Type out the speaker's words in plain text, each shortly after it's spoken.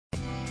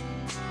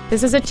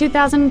This is a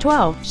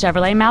 2012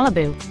 Chevrolet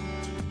Malibu.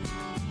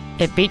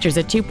 It features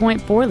a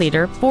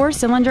 2.4-liter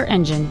four-cylinder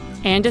engine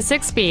and a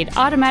 6-speed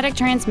automatic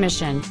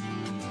transmission.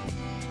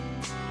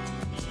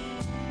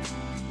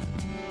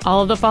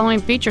 All of the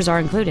following features are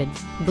included: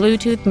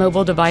 Bluetooth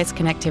mobile device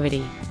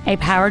connectivity, a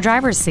power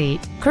driver's seat,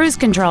 cruise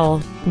control,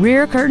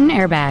 rear curtain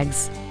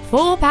airbags,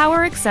 full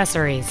power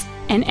accessories,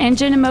 an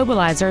engine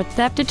immobilizer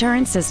theft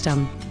deterrent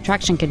system,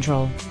 traction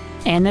control,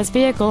 and this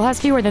vehicle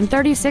has fewer than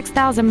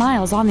 36,000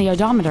 miles on the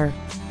odometer.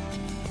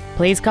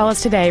 Please call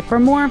us today for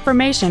more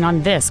information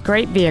on this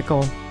great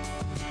vehicle.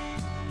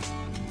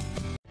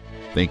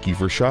 Thank you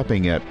for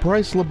shopping at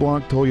Price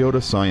LeBlanc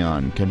Toyota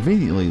Scion,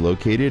 conveniently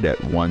located at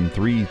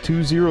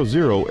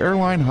 13200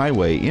 Airline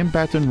Highway in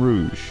Baton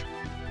Rouge.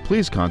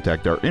 Please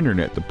contact our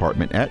internet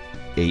department at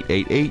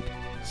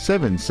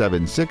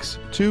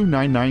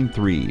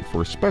 888-776-2993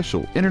 for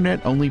special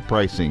internet-only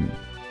pricing.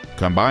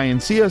 Come by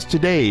and see us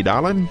today,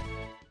 darling.